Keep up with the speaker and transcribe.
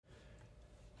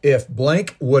If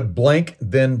blank would blank,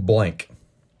 then blank.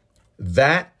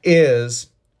 That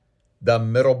is the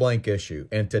middle blank issue.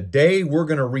 And today we're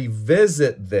going to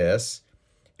revisit this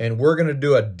and we're going to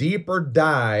do a deeper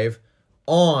dive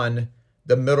on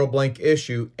the middle blank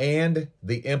issue and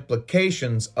the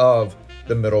implications of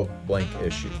the middle blank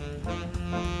issue.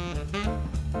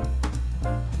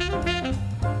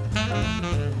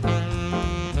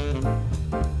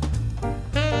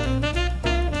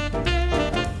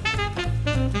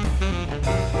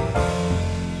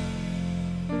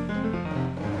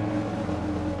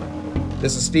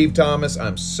 This is Steve Thomas.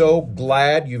 I'm so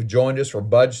glad you've joined us for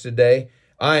Budge today.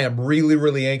 I am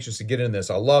really anxious to get in this.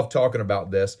 I love talking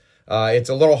about this. It's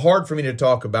a little hard for me to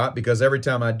talk about because every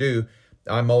time I do,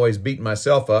 I'm always beating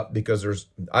myself up because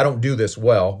I don't do this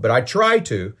well, but I try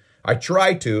to.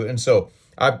 And so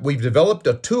we've developed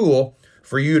a tool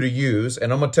for you to use,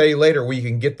 and I'm going to tell you later where you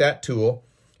can get that tool,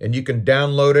 and you can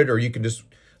download it or you can just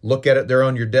look at it there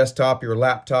on your desktop, your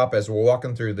laptop as we're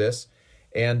walking through this.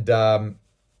 And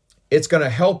it's going to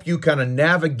help you kind of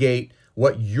navigate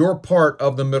what your part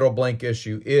of the middle blank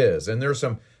issue is. And there's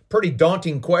some pretty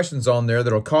daunting questions on there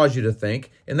that'll cause you to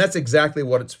think, and that's exactly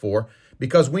what it's for,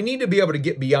 because we need to be able to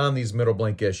get beyond these middle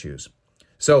blank issues.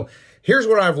 So here's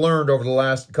what I've learned over the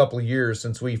last couple of years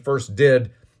since we first did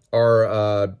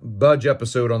our Budge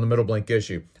episode on the middle blank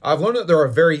issue. I've learned that there are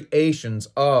variations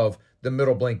of the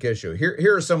middle blank issue.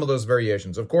 Here are some of those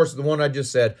variations. Of course, the one I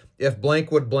just said, if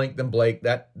blank would blank, then blank,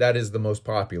 that is the most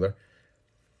popular.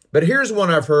 But here's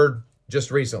one I've heard just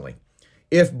recently.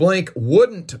 If blank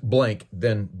wouldn't blank,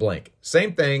 then blank.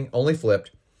 Same thing, only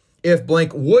flipped. If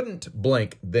blank wouldn't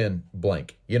blank, then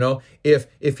blank. You know,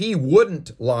 if he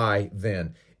wouldn't lie,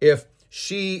 then. If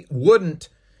she wouldn't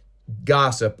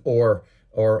gossip or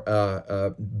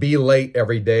be late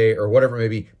every day or whatever it may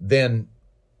be, then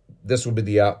this will be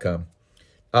the outcome.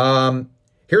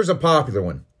 Here's a popular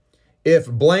one.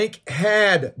 If blank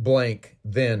had blank,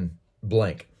 then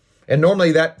blank. And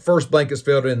normally that first blank is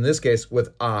filled in this case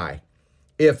with I.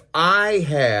 If I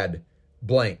had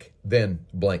blank, then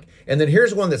blank. And then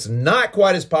here's one that's not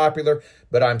quite as popular,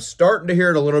 but I'm starting to hear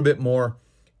it a little bit more.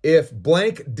 If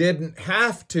blank didn't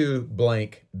have to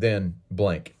blank, then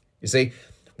blank. You see,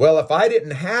 well, if I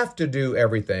didn't have to do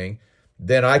everything,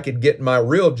 then I could get my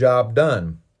real job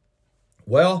done.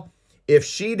 Well, if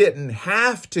she didn't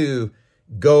have to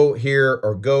go here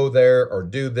or go there or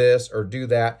do this or do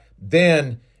that,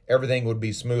 then everything would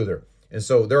be smoother. And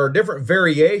so there are different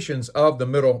variations of the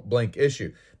middle blank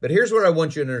issue. But here's what I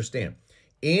want you to understand.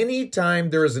 Anytime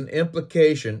there is an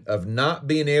implication of not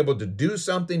being able to do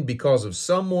something because of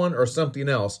someone or something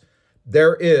else,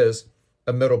 there is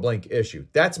a middle blank issue.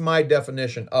 That's my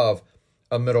definition of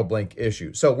a middle blank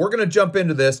issue. So we're going to jump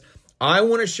into this. I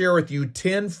want to share with you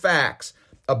 10 facts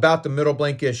about the middle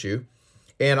blank issue.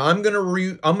 And I'm going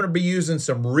to be using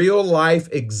some real life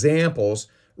examples,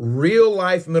 real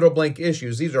life middle blank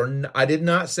issues. I did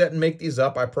not set and make these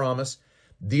up, I promise.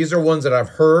 These are ones that I've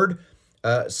heard.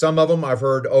 Some of them I've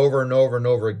heard over and over and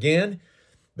over again.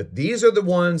 But these are the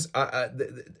ones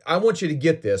I want you to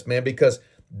get this, man, because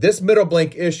this middle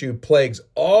blank issue plagues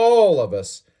all of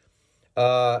us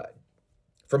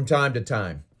from time to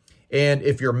time. And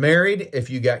if you're married, if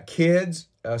you got kids,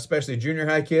 especially junior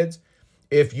high kids,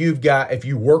 if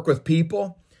you work with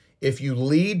people, if you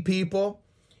lead people,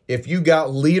 if you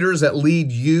got leaders that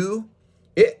lead you,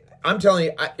 I'm telling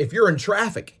you, if you're in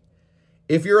traffic,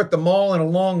 if you're at the mall in a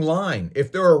long line,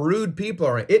 if there are rude people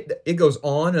around, it goes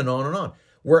on and on and on.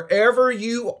 Wherever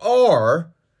you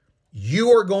are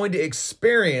going to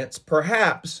experience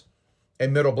perhaps a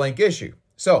middle blank issue.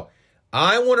 So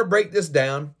I want to break this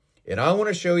down and I want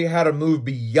to show you how to move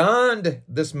beyond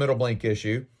this middle blank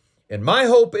issue. And my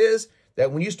hope is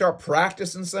that when you start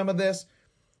practicing some of this,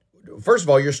 first of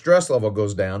all, your stress level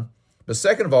goes down. But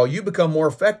second of all, you become more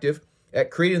effective at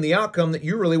creating the outcome that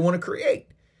you really want to create.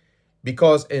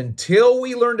 Because until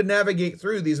we learn to navigate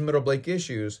through these middle blank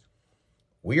issues,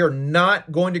 we are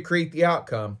not going to create the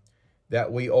outcome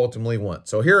that we ultimately want.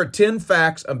 So here are 10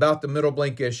 facts about the middle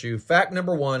blank issue. Fact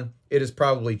number 1, it is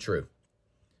probably true.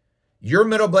 Your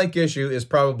middle blank issue is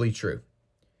probably true.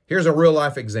 Here's a real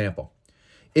life example.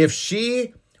 If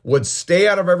she would stay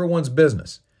out of everyone's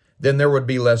business, then there would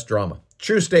be less drama.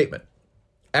 True statement.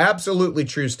 Absolutely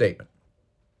true statement.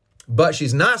 But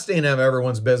she's not staying out of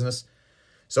everyone's business,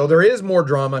 so there is more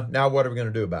drama. Now what are we going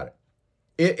to do about it?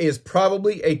 It is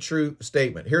probably a true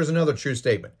statement. Here's another true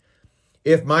statement.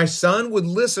 If my son would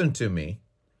listen to me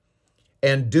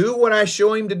and do what I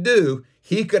show him to do,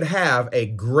 he could have a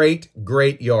great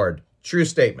yard. True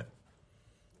statement.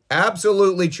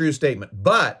 Absolutely true statement.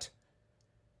 But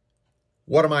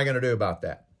what am I going to do about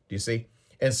that? Do you see?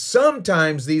 And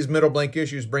sometimes these middle blank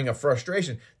issues bring a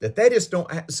frustration that they just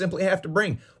don't simply have to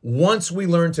bring once we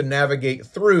learn to navigate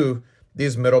through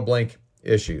these middle blank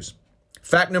issues.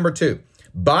 Fact number 2,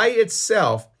 by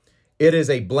itself, it is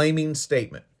a blaming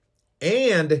statement,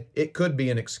 and it could be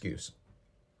an excuse.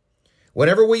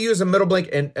 Whenever we use a middle blank,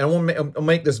 and I'll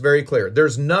make this very clear,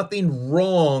 there's nothing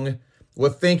wrong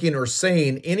with thinking or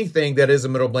saying anything that is a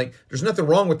middle blank. There's nothing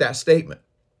wrong with that statement.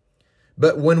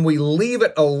 But when we leave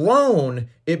it alone,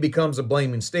 it becomes a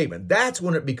blaming statement. That's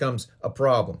when it becomes a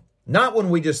problem. Not when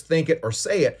we just think it or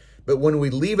say it, but when we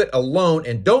leave it alone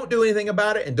and don't do anything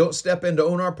about it and don't step in to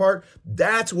own our part,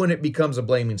 that's when it becomes a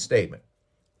blaming statement.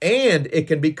 And it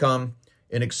can become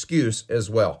an excuse as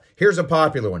well. Here's a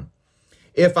popular one.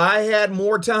 If I had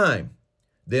more time,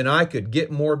 then I could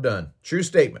get more done. True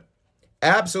statement.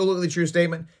 Absolutely true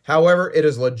statement. However, it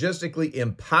is logistically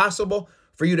impossible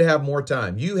for you to have more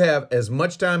time. You have as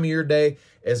much time in your day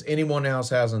as anyone else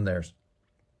has in theirs.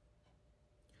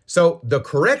 So the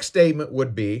correct statement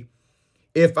would be,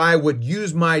 if I would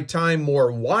use my time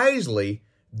more wisely,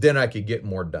 then I could get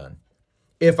more done.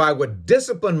 If I would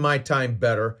discipline my time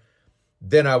better,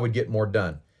 then I would get more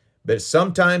done. But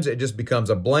sometimes it just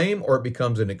becomes a blame or it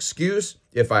becomes an excuse.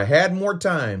 If I had more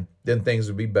time, then things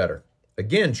would be better.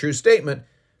 Again, true statement,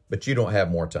 but you don't have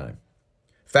more time.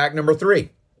 Fact number 3,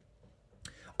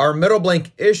 our middle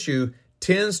blank issue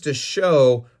tends to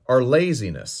show our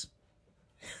laziness.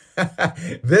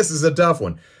 This is a tough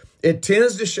one. It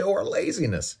tends to show our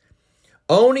laziness.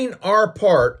 Owning our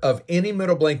part of any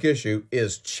middle blank issue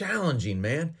is challenging,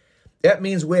 man. That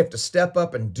means we have to step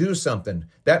up and do something.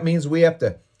 That means we have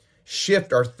to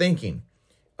shift our thinking.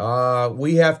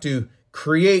 We have to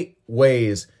create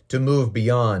ways to move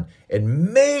beyond.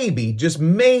 And maybe, just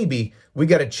maybe, we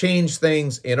got to change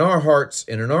things in our hearts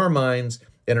and in our minds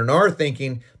and in our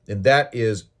thinking. And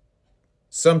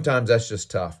sometimes that's just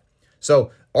tough.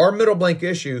 So our middle blank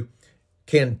issue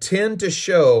can tend to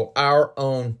show our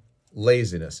own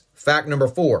laziness. Fact number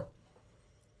 4,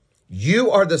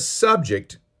 you are the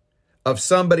subject of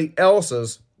somebody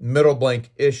else's middle blank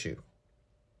issue.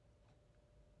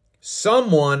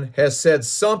 Someone has said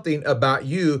something about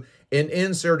you and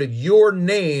inserted your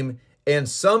name and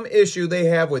some issue they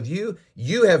have with you.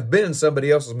 You have been somebody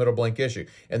else's middle blank issue.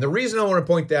 And the reason I want to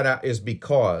point that out is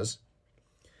because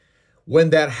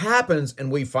when that happens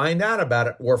and we find out about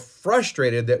it, we're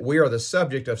frustrated that we are the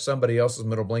subject of somebody else's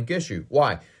middle blank issue.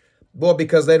 Why? Well,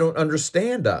 because they don't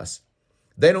understand us.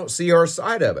 They don't see our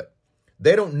side of it.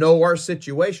 They don't know our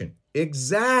situation.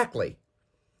 Exactly.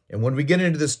 And when we get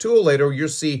into this tool later, you'll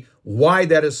see why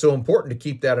that is so important to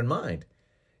keep that in mind.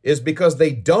 Is because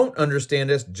they don't understand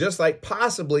us, just like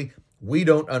possibly we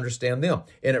don't understand them.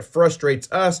 And it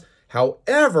frustrates us.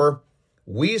 However,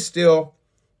 we still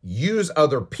use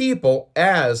other people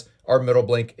as our middle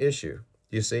blank issue.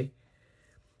 You see?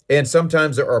 And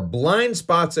sometimes there are blind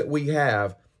spots that we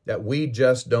have that we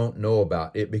just don't know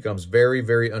about. It becomes very,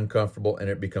 very uncomfortable and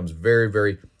it becomes very,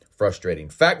 very frustrating.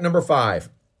 Fact number 5.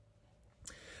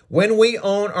 When we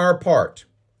own our part,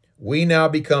 we now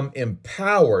become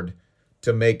empowered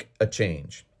to make a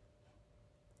change.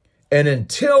 And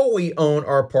until we own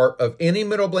our part of any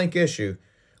middle blank issue,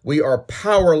 we are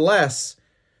powerless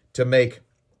to make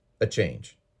a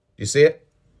change. Do you see it?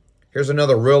 Here's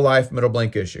another real life middle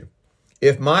blank issue.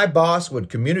 If my boss would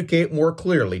communicate more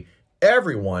clearly,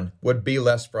 everyone would be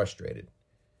less frustrated.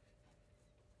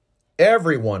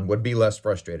 Everyone would be less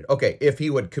frustrated. Okay, if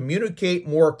he would communicate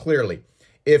more clearly,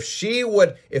 if she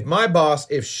would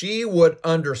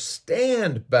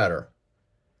understand better,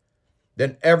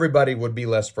 then everybody would be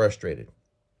less frustrated.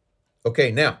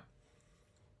 Okay, now,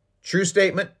 true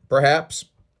statement, perhaps.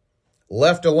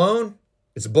 Left alone,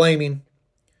 it's blaming.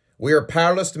 We are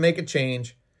powerless to make a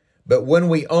change. But when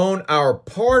we own our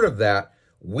part of that,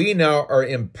 we now are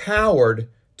empowered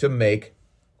to make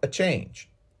a change.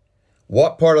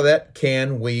 What part of that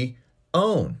can we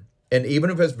own? And even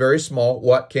if it's very small,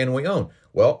 what can we own?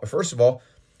 Well, first of all,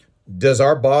 does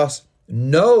our boss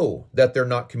know that they're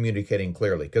not communicating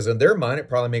clearly? Because in their mind, it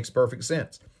probably makes perfect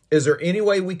sense. Is there any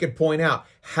way we could point out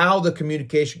how the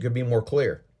communication could be more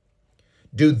clear?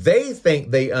 Do they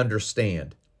think they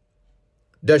understand?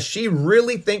 Does she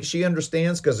really think she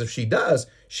understands? Because if she does,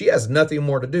 she has nothing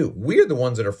more to do. We're the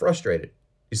ones that are frustrated.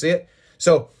 You see it?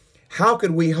 So how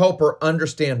could we help her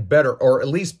understand better, or at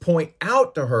least point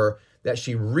out to her that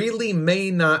she really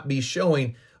may not be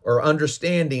showing or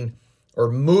understanding or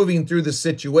moving through the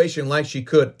situation like she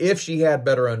could if she had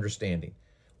better understanding?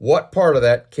 What part of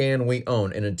that can we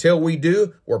own? And until we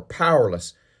do, we're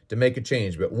powerless to make a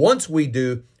change. But once we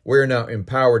do, we're now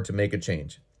empowered to make a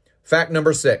change. Fact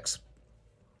number 6.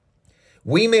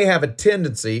 We may have a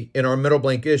tendency in our middle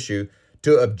blank issue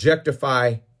to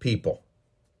objectify people.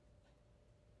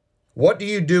 What do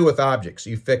you do with objects?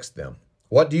 You fix them.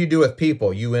 What do you do with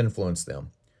people? You influence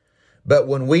them. But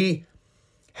when we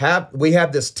have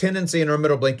this tendency in our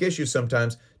middle blank issue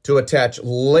sometimes to attach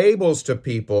labels to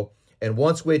people, and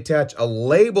once we attach a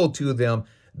label to them,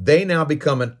 they now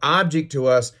become an object to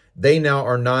us. They now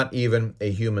are not even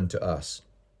a human to us.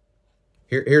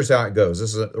 Here's how it goes.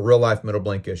 This is a real life middle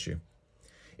blank issue.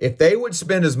 If they would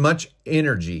spend as much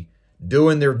energy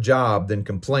doing their job than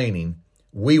complaining,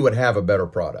 we would have a better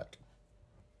product.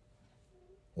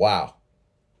 Wow.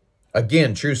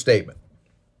 Again, true statement.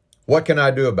 What can I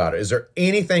do about it? Is there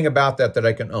anything about that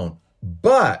I can own?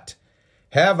 But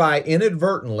have I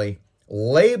inadvertently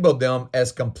labeled them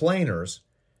as complainers,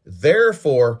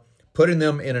 therefore putting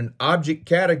them in an object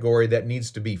category that needs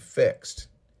to be fixed?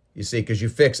 You see, because you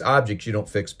fix objects, you don't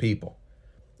fix people.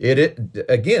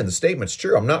 Again, the statement's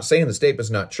true. I'm not saying the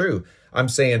statement's not true. I'm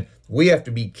saying we have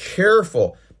to be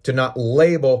careful to not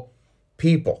label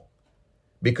people.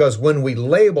 Because when we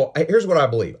label, here's what I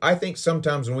believe. I think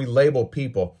sometimes when we label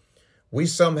people, we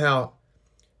somehow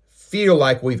feel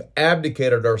like we've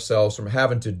abdicated ourselves from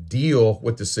having to deal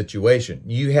with the situation.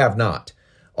 You have not.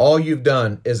 All you've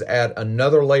done is add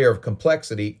another layer of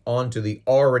complexity onto the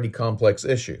already complex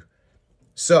issue.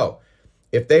 So,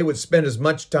 if they would spend as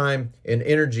much time and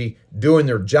energy doing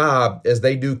their job as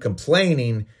they do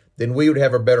complaining, then we would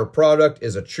have a better product,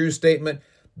 is a true statement.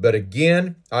 But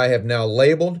again, I have now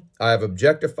labeled, I have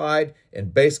objectified,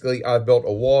 and basically I've built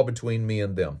a wall between me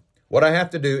and them. What I have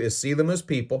to do is see them as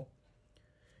people,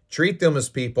 treat them as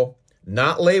people,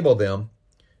 not label them.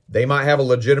 They might have a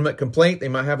legitimate complaint. They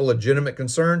might have a legitimate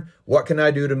concern. What can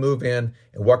I do to move in,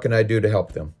 and what can I do to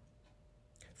help them?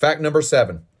 Fact number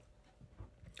 7.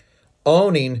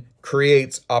 Owning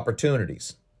creates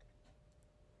opportunities.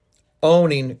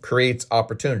 Owning creates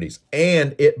opportunities,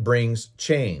 and it brings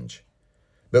change.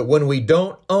 But when we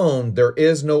don't own, there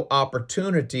is no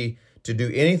opportunity to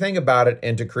do anything about it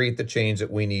and to create the change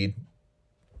that we need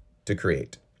to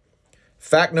create.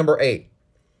 Fact number 8.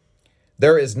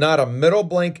 There is not a middle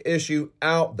blank issue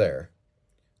out there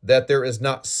that there is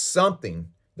not something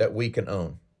that we can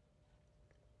own.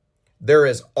 There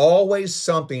is always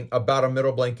something about a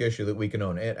middle blank issue that we can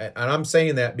own. And I'm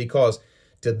saying that because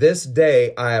to this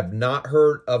day, I have not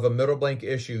heard of a middle blank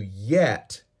issue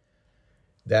yet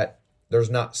that there's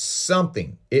not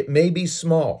something. It may be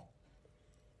small,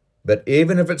 but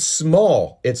even if it's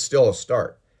small, it's still a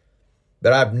start.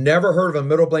 But I've never heard of a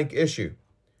middle blank issue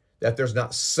that there's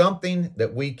not something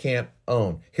that we can't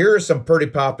own. Here are some pretty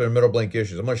popular middle blank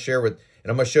issues. I'm going to share and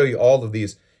I'm going to show you all of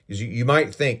these, because you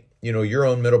might think, your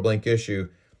own middle blank issue,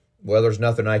 well, there's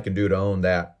nothing I can do to own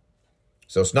that.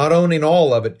 So it's not owning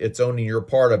all of it, it's owning your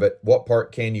part of it. What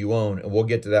part can you own? And we'll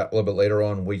get to that a little bit later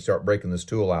on when we start breaking this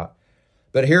tool out.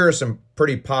 But here are some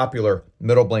pretty popular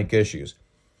middle blank issues.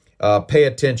 Pay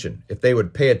attention. If they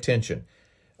would pay attention,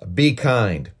 be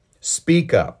kind,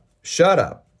 speak up, shut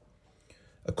up,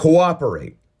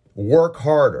 cooperate, work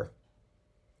harder.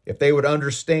 If they would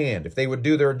understand, if they would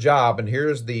do their job, and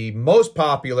here's the most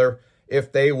popular,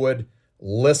 if they would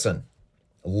listen.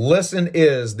 Listen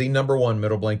is the number one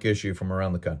middle blank issue from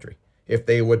around the country. If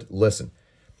they would listen.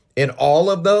 In all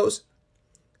of those,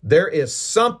 there is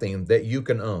something that you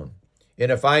can own. And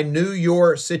if I knew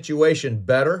your situation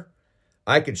better,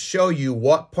 I could show you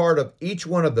what part of each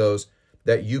one of those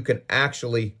that you can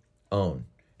actually own.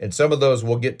 And some of those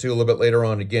we'll get to a little bit later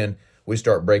on. Again, we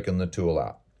start breaking the tool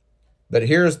out. But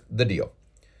here's the deal.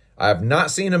 I have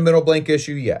not seen a middle blank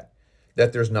issue yet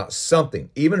that there's not something,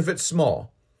 even if it's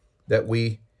small, that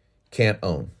we can't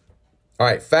own. All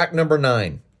right, fact number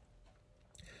 9.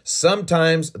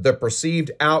 Sometimes the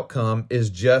perceived outcome is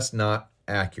just not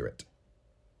accurate.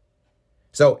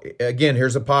 So again,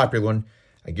 here's a popular one.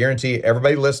 I guarantee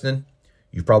everybody listening,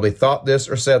 you've probably thought this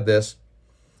or said this.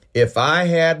 If I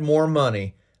had more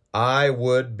money, I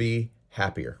would be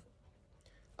happier.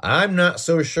 I'm not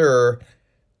so sure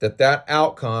that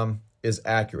outcome is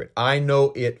accurate. I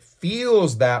know it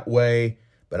feels that way,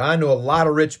 but I know a lot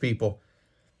of rich people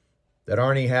that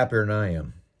aren't any happier than I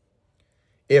am.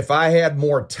 If I had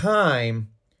more time,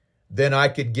 then I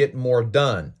could get more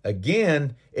done.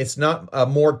 Again, it's not a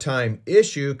more time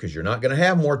issue because you're not going to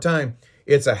have more time.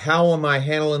 It's a how am I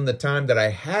handling the time that I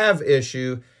have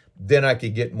issue, then I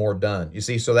could get more done. You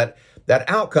see, so that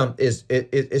outcome is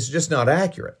just not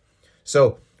accurate.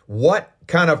 So what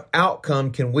kind of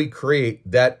outcome can we create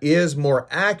that is more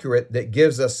accurate, that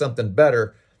gives us something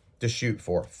better to shoot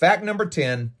for? Fact number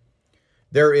 10,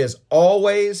 there is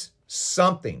always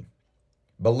something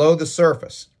below the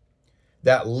surface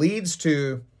that leads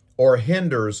to or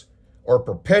hinders or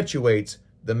perpetuates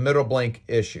the middle blank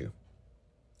issue.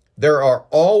 There are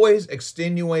always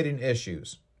extenuating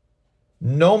issues,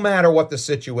 no matter what the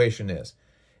situation is.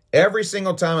 Every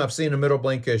single time I've seen a middle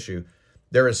blank issue,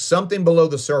 there is something below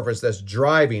the surface that's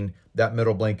driving that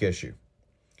middle blank issue.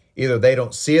 Either they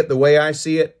don't see it the way I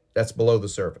see it, that's below the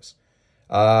surface.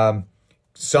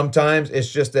 Sometimes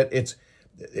it's just that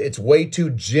it's way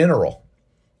too general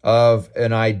of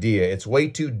an idea. It's way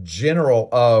too general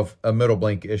of a middle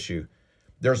blank issue.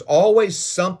 There's always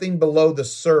something below the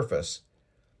surface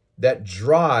that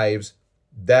drives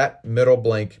that middle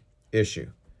blank issue.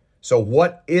 So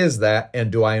what is that?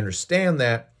 And do I understand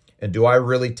that? And do I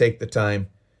really take the time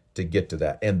to get to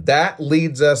that? And that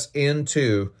leads us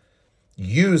into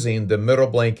using the middle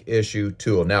blank issue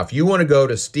tool. Now, if you want to go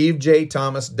to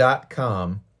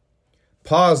stevejthomas.com,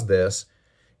 pause this,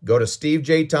 go to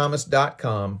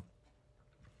stevejthomas.com,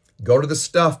 go to the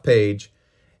stuff page,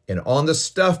 and on the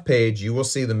stuff page, you will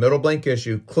see the middle blank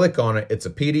issue. Click on it. It's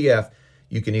a PDF.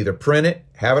 You can either print it,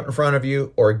 have it in front of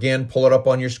you, or again, pull it up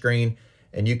on your screen,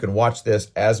 and you can watch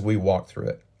this as we walk through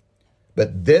it.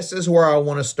 But this is where I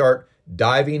want to start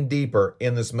diving deeper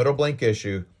in this middle blank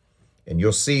issue, and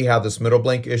you'll see how this middle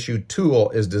blank issue tool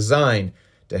is designed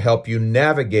to help you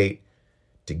navigate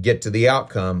to get to the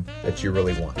outcome that you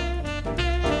really want.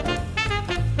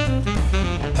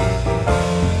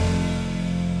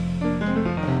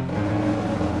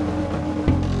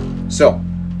 So,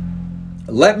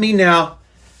 let me now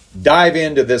dive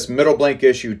into this middle blank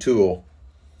issue tool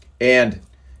and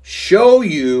show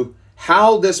you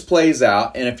how this plays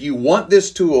out. And if you want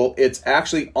this tool, it's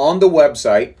actually on the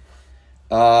website.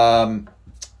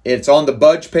 It's on the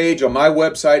Budge page on my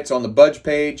website. It's on the Budge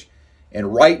page.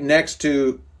 And right next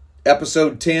to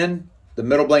episode 10, the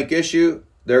middle blank issue,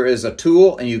 there is a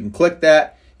tool, and you can click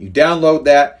that. You download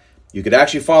that. You could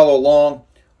actually follow along,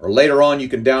 or later on you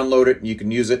can download it and you can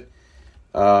use it.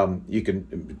 I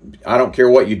don't care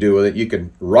what you do with it. You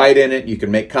can write in it. You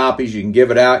can make copies. You can give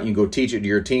it out. You can go teach it to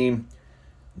your team.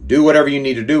 Do whatever you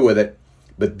need to do with it.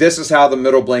 But this is how the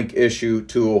middle blank issue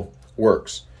tool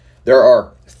works. There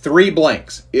are 3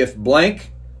 blanks. If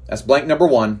blank, that's blank number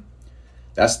 1.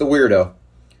 That's the weirdo.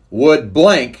 Would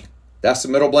blank, that's the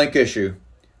middle blank issue.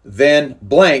 Then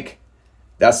blank,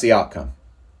 that's the outcome.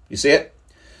 You see it?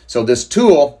 So this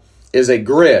tool is a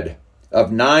grid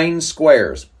of 9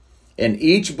 squares. And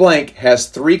each blank has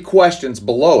 3 questions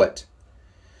below it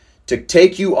to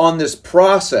take you on this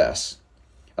process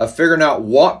of figuring out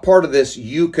what part of this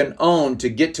you can own to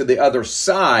get to the other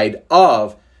side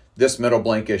of this middle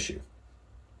blank issue.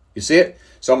 You see it?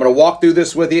 So I'm going to walk through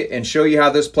this with you and show you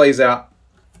how this plays out.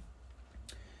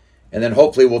 And then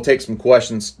hopefully we'll take some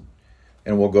questions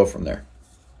and we'll go from there.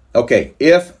 Okay,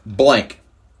 if blank.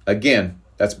 Again,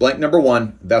 that's blank number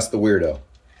 1. That's the weirdo.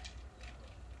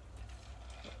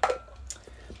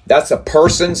 That's a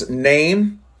person's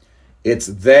name. It's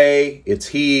they, it's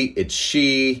he, it's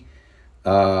she,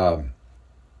 whatever,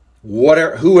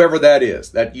 whoever that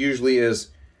is. That usually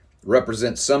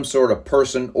represents some sort of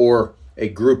person or a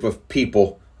group of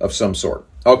people of some sort.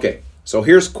 Okay, so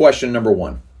here's question number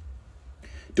 1.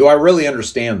 Do I really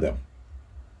understand them?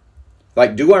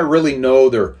 Like, do I really know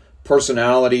their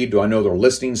personality? Do I know their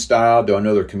listening style? Do I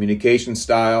know their communication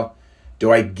style?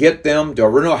 Do I get them? Do I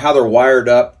really know how they're wired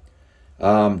up?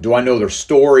 Do I know their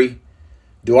story?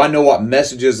 Do I know what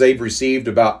messages they've received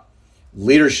about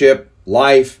leadership,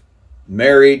 life,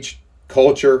 marriage,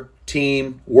 culture,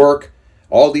 team, work,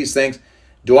 all these things?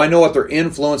 Do I know what their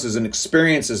influences and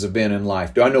experiences have been in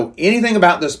life? Do I know anything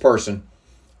about this person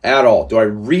at all? Do I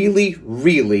really,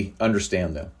 really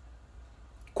understand them?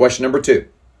 Question number 2.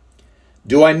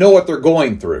 Do I know what they're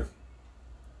going through?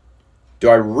 Do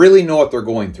I really know what they're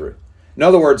going through? In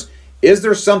other words, is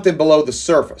there something below the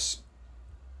surface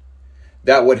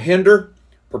that would hinder,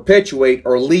 perpetuate,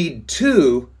 or lead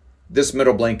to this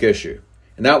middle blank issue?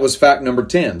 And that was fact number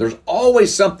 10. There's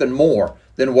always something more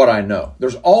than what I know.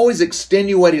 There's always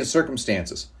extenuating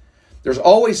circumstances. There's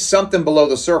always something below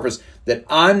the surface that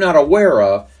I'm not aware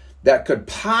of that could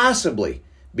possibly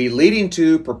be leading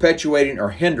to, perpetuating,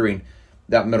 or hindering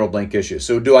that middle blank issue.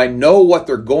 So do I know what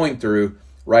they're going through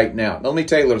right now? Let me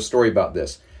tell you a little story about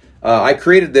this. I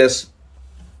created this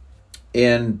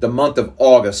in the month of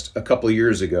August a couple of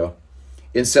years ago.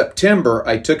 In September,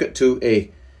 I took it to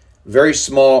a very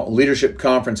small leadership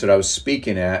conference that I was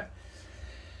speaking at,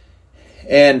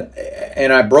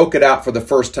 and I broke it out for the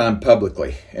first time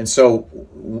publicly. And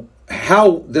so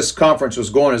how this conference was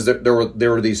going is that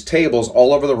there were these tables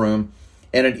all over the room,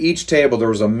 and at each table there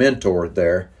was a mentor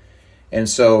there. And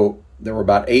so there were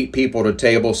about 8 people at a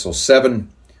table, so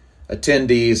 7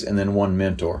 attendees and then 1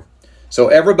 mentor. So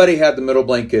everybody had the middle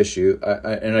blank issue,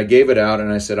 and I gave it out,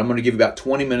 and I said, I'm going to give you about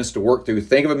 20 minutes to work through.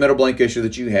 Think of a middle blank issue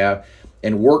that you have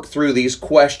and work through these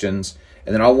questions,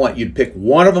 and then I want you to pick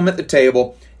one of them at the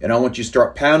table, and I want you to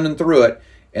start pounding through it,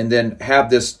 and then have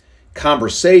this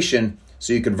conversation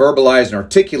so you can verbalize and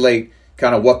articulate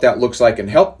kind of what that looks like and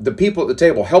help the people at the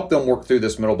table, help them work through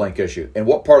this middle blank issue. And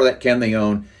what part of that can they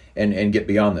own and get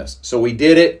beyond this? So we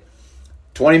did it.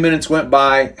 20 minutes went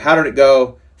by. How did it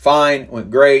go? Fine.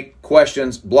 Went great.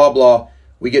 Questions, blah, blah.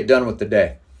 We get done with the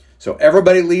day. So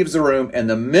everybody leaves the room and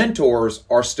the mentors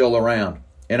are still around.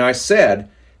 And I said,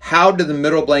 how did the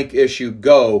middle blank issue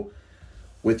go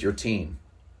with your team?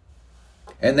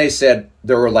 And they said,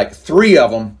 there were like 3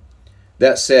 of them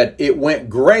that said it went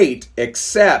great,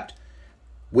 except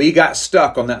we got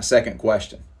stuck on that second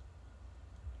question.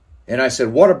 And I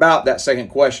said, what about that second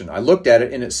question? I looked at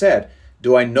it and it said,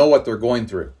 do I know what they're going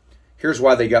through? Here's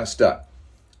why they got stuck.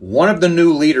 One of the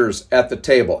new leaders at the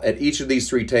table, at each of these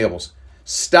 3 tables,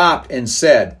 stopped and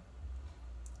said,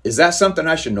 is that something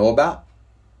I should know about?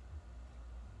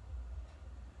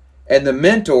 And the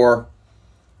mentor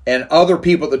and other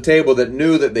people at the table that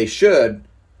knew that they should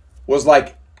was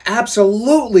like,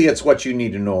 absolutely, it's what you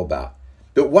need to know about.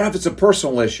 But what if it's a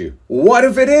personal issue? What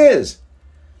if it is?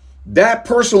 That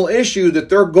personal issue that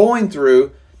they're going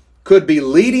through could be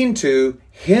leading to,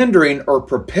 hindering, or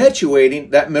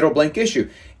perpetuating that middle blank issue.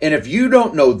 And if you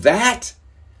don't know that,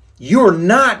 you're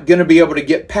not going to be able to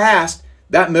get past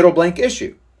that middle blank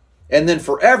issue. And then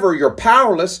forever, you're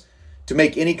powerless to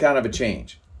make any kind of a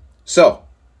change. So,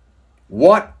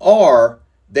 what are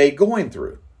they going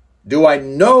through? Do I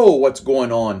know what's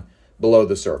going on below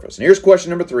the surface? And here's question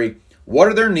number 3. What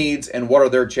are their needs and what are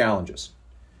their challenges?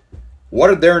 What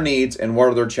are their needs and what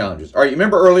are their challenges? All right, you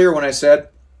remember earlier when I said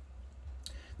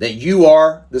that you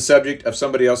are the subject of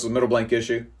somebody else's middle blank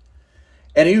issue?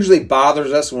 And it usually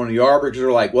bothers us when you are, because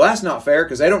they're like, well, that's not fair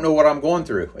because they don't know what I'm going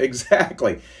through.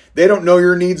 Exactly. They don't know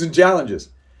your needs and challenges.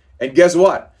 And guess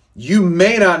what? You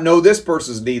may not know this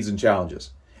person's needs and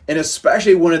challenges. And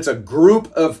especially when it's a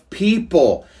group of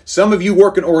people. Some of you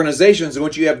work in organizations in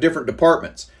which you have different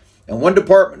departments. And one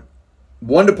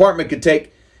department could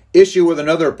take issue with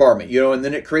another department, and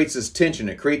then it creates this tension.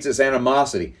 It creates this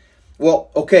animosity. Well,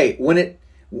 okay,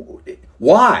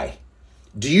 why?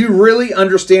 Do you really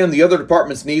understand the other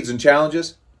department's needs and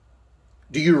challenges?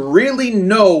 Do you really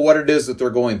know what it is that they're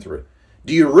going through?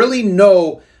 Do you really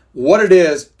know what it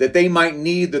is that they might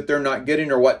need that they're not getting,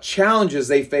 or what challenges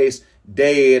they face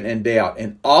day in and day out?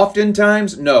 And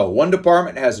oftentimes, no. One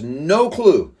department has no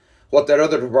clue what that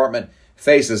other department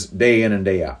faces day in and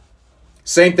day out.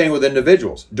 Same thing with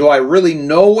individuals. Do I really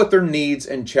know what their needs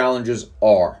and challenges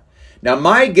are? Now,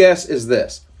 my guess is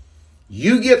this.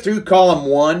 You get through column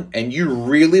 1 and you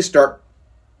really start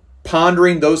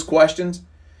pondering those questions.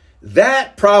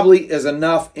 That probably is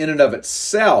enough in and of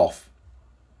itself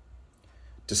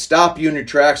to stop you in your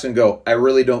tracks and go, I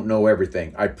really don't know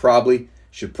everything. I probably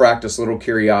should practice a little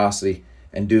curiosity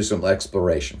and do some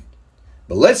exploration.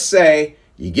 But let's say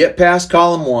you get past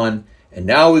column 1 and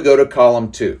now we go to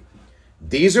column 2.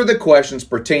 These are the questions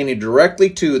pertaining directly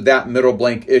to that middle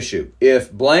blank issue.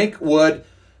 If blank would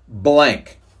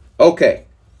blank. Okay,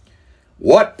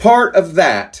 what part of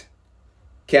that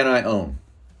can I own?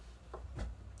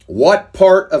 What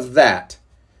part of that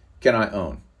can I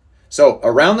own? So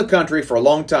around the country for a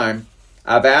long time,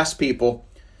 I've asked people,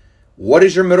 what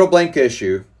is your middle blank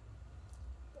issue?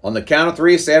 On the count of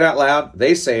 3, say it out loud.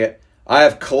 They say it. I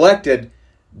have collected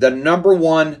the number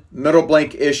 1 middle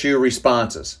blank issue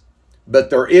responses.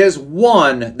 But there is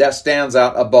one that stands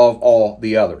out above all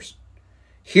the others.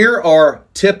 Here are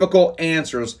typical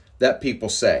answers that people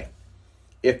say.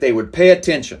 If they would pay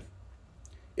attention,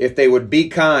 if they would be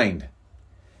kind,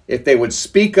 if they would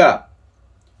speak up,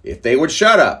 if they would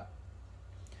shut up,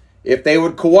 if they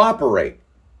would cooperate,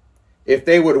 if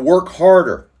they would work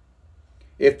harder,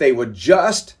 if they would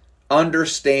just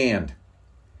understand,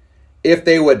 if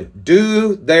they would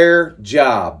do their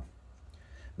job.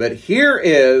 But here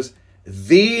is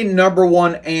the number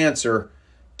 1 answer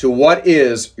to what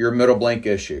is your middle blank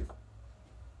issue.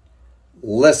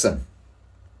 Listen.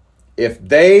 If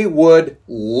they would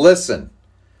listen,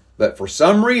 but for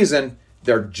some reason,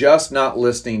 they're just not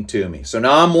listening to me. So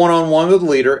now I'm one-on-one with the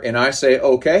leader and I say,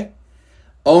 okay,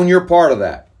 own your part of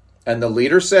that. And the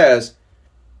leader says,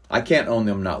 I can't own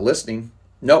them not listening.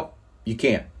 Nope, you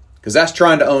can't, because that's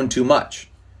trying to own too much.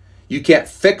 You can't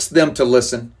fix them to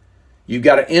listen. You've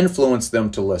got to influence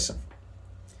them to listen.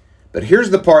 But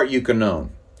here's the part you can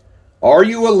own. Are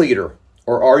you a leader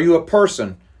or are you a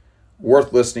person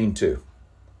worth listening to?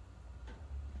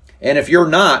 And if you're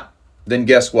not, then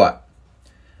guess what?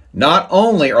 Not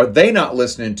only are they not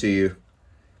listening to you,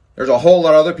 there's a whole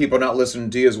lot of other people not listening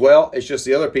to you as well. It's just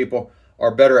the other people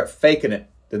are better at faking it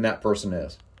than that person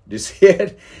is. Do you see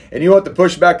it? And you know what the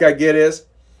pushback I get is?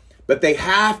 But they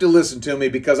have to listen to me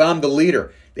because I'm the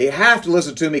leader. They have to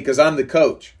listen to me because I'm the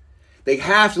coach. They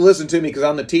have to listen to me because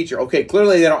I'm the teacher. Okay,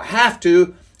 clearly they don't have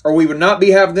to, or we would not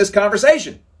be having this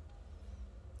conversation.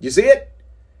 You see it?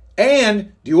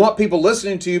 And do you want people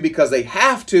listening to you because they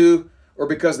have to or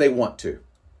because they want to?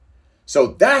 So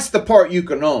that's the part you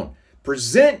can own.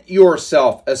 Present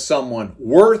yourself as someone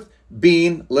worth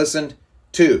being listened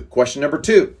to. Question number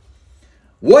 2.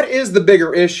 What is the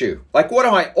bigger issue? Like, what do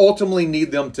I ultimately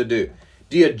need them to do?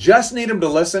 Do you just need them to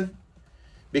listen?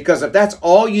 Because if that's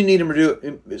all you need them to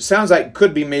do, it sounds like it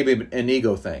could be maybe an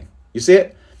ego thing. You see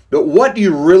it? But what do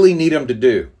you really need them to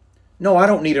do? No, I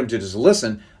don't need them to just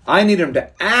listen. I need them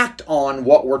to act on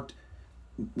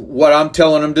what I'm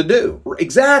telling them to do.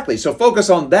 Exactly. So focus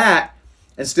on that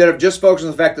instead of just focusing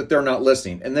on the fact that they're not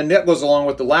listening. And then that goes along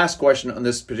with the last question on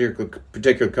this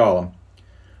particular column.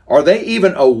 Are they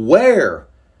even aware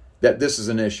that this is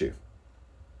an issue?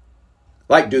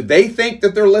 Like, do they think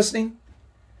that they're listening?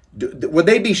 Would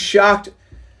they be shocked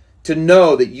to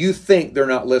know that you think they're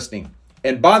not listening?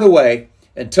 And by the way,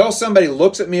 until somebody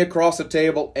looks at me across the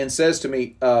table and says to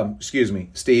me, excuse me,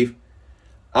 Steve,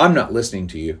 I'm not listening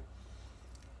to you.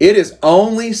 It is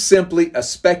only simply a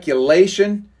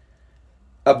speculation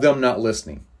of them not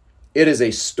listening. It is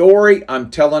a story I'm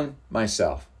telling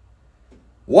myself.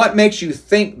 What makes you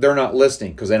think they're not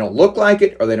listening? Because they don't look like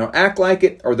it, or they don't act like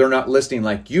it, or they're not listening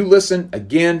like you listen.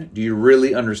 Again, do you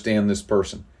really understand this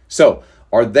person? So,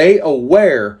 are they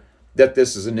aware that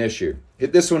this is an issue?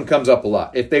 This one comes up a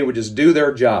lot. If they would just do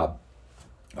their job,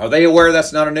 are they aware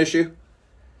that's not an issue?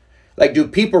 Like, do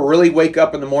people really wake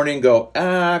up in the morning and go,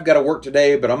 I've got to work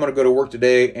today, but I'm going to go to work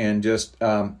today and just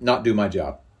not do my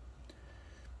job?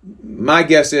 My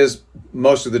guess is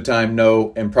most of the time,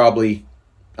 no, and probably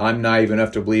I'm naive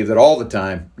enough to believe that all the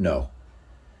time, no.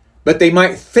 But they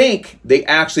might think they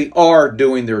actually are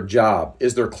doing their job.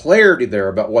 Is there clarity there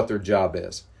about what their job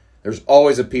is? There's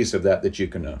always a piece of that you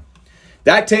can know.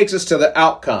 That takes us to the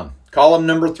outcome. Column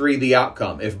number 3, the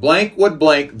outcome. If blank would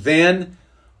blank, then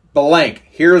blank.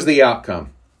 Here's the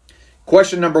outcome.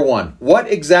 Question number 1. What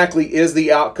exactly is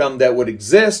the outcome that would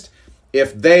exist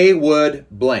if they would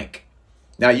blank?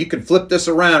 Now, you can flip this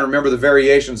around. Remember the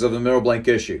variations of the middle blank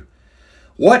issue.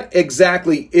 What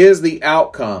exactly is the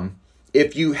outcome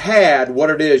if you had what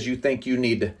it is you think you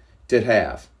need to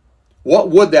have? What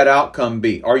would that outcome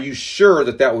be? Are you sure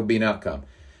that that would be an outcome?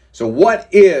 So what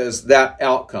is that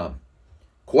outcome?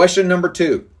 Question number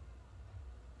 2.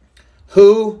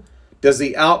 Who does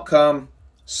the outcome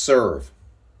serve?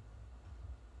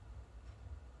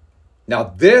 Now,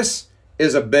 this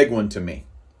is a big one to me,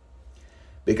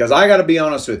 because I got to be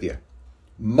honest with you.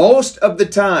 Most of the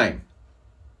time,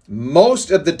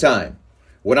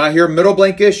 when I hear middle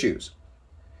blank issues,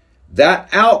 that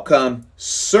outcome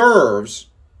serves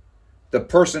the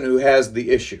person who has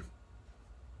the issue.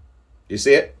 You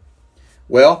see it?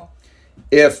 Well,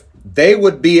 if they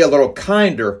would be a little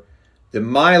kinder, then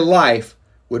my life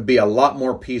would be a lot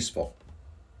more peaceful.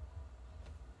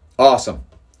 Awesome.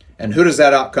 And who does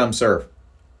that outcome serve?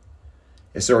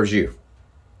 It serves you.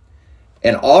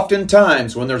 And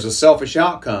oftentimes when there's a selfish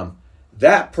outcome,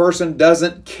 that person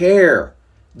doesn't care.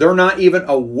 They're not even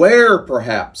aware,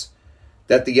 perhaps,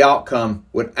 that the outcome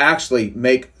would actually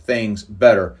make things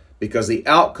better, because the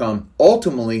outcome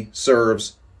ultimately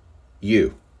serves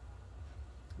you.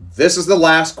 This is the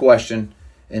last question,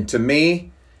 and to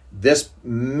me, this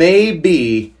may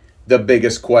be the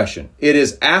biggest question. It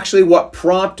is actually what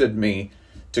prompted me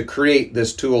to create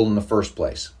this tool in the first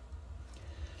place.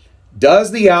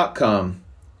 Does the outcome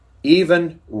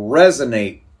even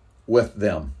resonate with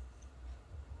them?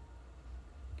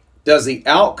 Does the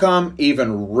outcome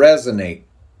even resonate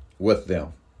with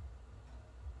them?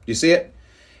 You see it?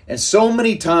 And so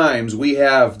many times we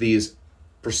have these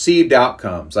perceived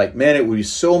outcomes, like, man, it would be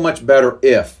so much better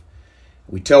if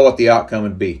we tell what the outcome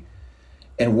would be.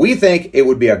 And we think it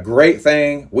would be a great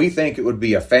thing. We think it would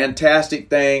be a fantastic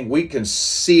thing. We can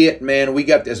see it, man. We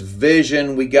got this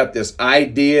vision. We got this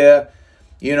idea.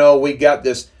 We got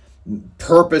this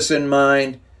purpose in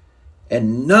mind.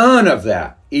 And none of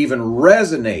that even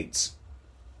resonates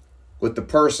with the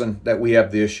person that we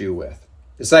have the issue with.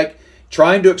 It's like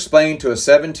trying to explain to a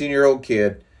 17-year-old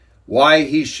kid why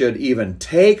he should even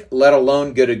take, let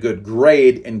alone get a good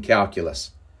grade in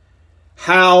calculus.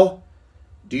 How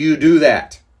do you do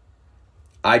that?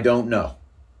 I don't know.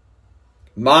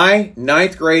 My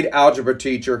 9th grade algebra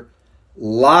teacher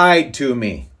lied to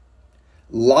me,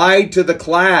 lied to the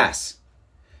class,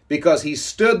 because he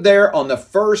stood there on the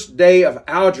first day of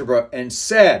algebra and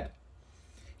said,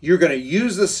 you're going to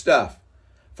use this stuff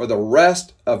for the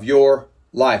rest of your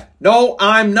life. No,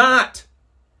 I'm not.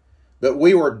 But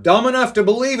we were dumb enough to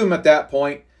believe him at that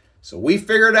point, so we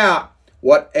figured out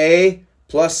what A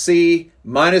plus C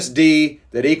minus D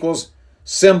that equals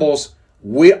symbols.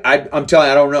 I'm telling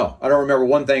you, I don't know. I don't remember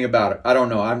one thing about it. I don't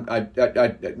know.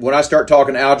 When I start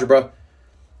talking algebra,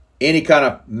 any kind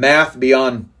of math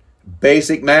beyond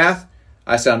basic math,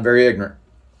 I sound very ignorant.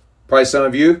 Probably some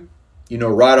of you, you know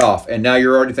right off. And now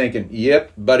you're already thinking,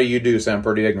 yep, buddy, you do sound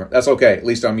pretty ignorant. That's okay. At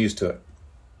least I'm used to it.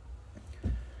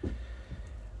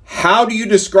 How do you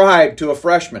describe to a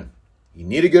freshman? You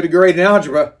need a good grade in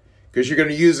algebra because you're going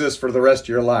to use this for the rest of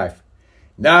your life.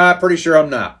 Nah, pretty sure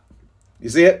I'm not. You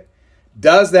see it?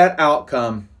 Does that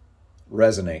outcome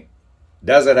resonate?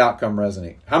 Does that outcome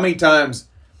resonate? How many times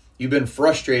you've been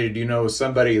frustrated, with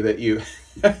somebody that you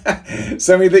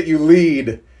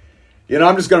lead?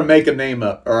 I'm just going to make a name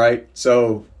up, all right?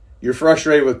 So you're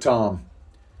frustrated with Tom.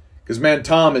 Because, man,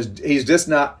 he's just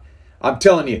not, I'm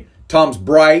telling you, Tom's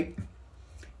bright.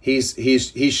 He's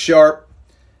sharp.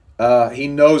 He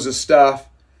knows his stuff.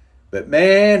 But,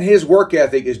 man, his work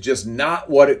ethic is just not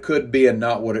what it could be and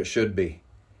not what it should be.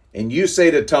 And you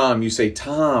say to Tom,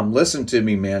 Tom, listen to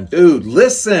me, man. Dude,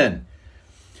 listen.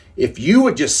 If you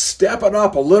would just step it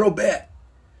up a little bit,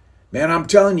 man, I'm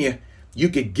telling you, you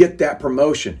could get that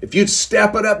promotion. If you'd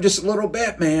step it up just a little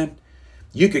bit, man,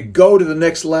 you could go to the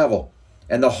next level.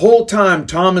 And the whole time,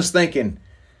 Tom is thinking,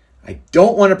 I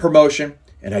don't want a promotion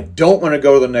and I don't want to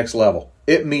go to the next level.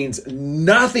 It means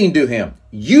nothing to him.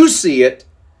 You see it,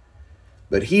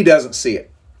 but he doesn't see it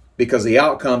because the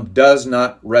outcome does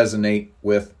not resonate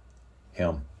with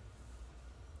him.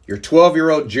 Your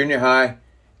 12-year-old junior high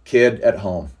kid at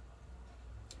home.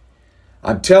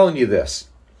 I'm telling you this.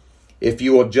 If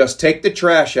you will just take the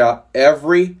trash out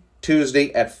every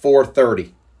Tuesday at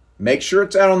 4:30, make sure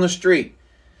it's out on the street.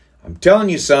 I'm telling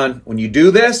you, son, when you do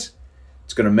this,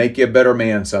 it's going to make you a better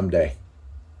man someday.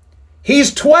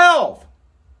 He's 12.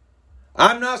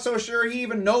 I'm not so sure he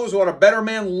even knows what a better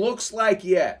man looks like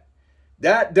yet.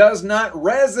 That does not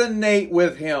resonate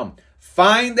with him.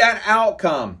 Find that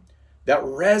outcome that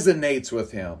resonates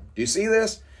with him. Do you see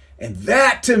this? And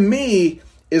that, to me,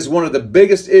 is one of the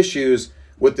biggest issues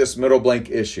with this middle blank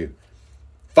issue.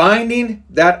 Finding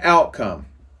that outcome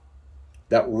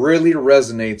that really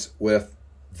resonates with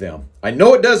them. I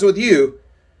know it does with you,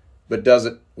 but does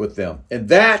it with them? And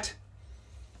that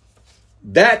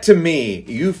to me,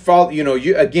 you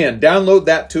again, download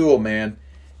that tool, man,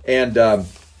 and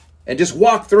just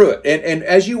walk through it. And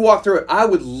as you walk through it, I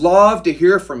would love to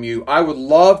hear from you. I would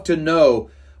love to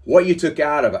know what you took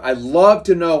out of it. I'd love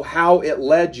to know how it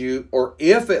led you, or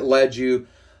if it led you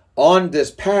on this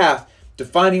path to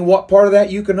finding what part of that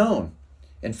you can own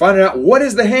and finding out what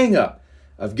is the hang up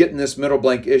of getting this middle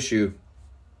blank issue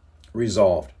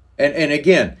resolved. And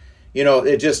again,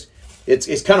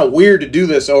 it's kind of weird to do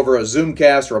this over a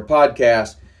Zoomcast or a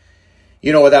podcast,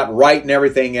 without writing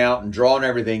everything out and drawing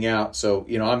everything out. So,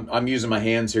 I'm using my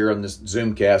hands here on this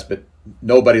Zoomcast, but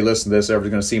nobody listening to this ever is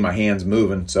going to see my hands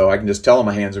moving. So I can just tell them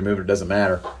my hands are moving. It doesn't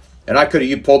matter. And I could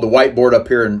have pulled the whiteboard up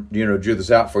here and, drew this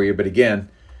out for you. But again,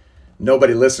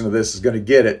 nobody listening to this is going to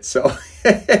get it. So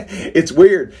it's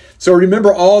weird. So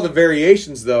remember all the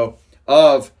variations, though,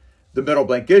 of the middle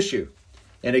blank issue.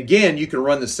 And again, you can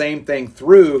run the same thing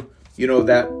through,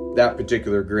 that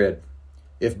particular grid.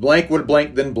 If blank would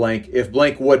blank, then blank. If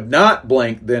blank would not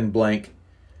blank, then blank.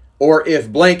 Or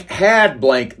if blank had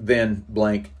blank, then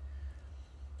blank.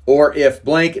 Or if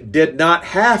blank did not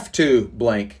have to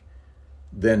blank,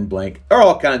 then blank. There are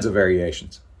all kinds of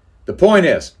variations. The point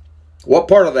is, what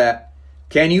part of that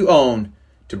can you own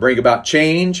to bring about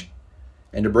change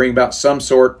and to bring about some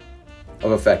sort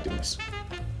of effectiveness?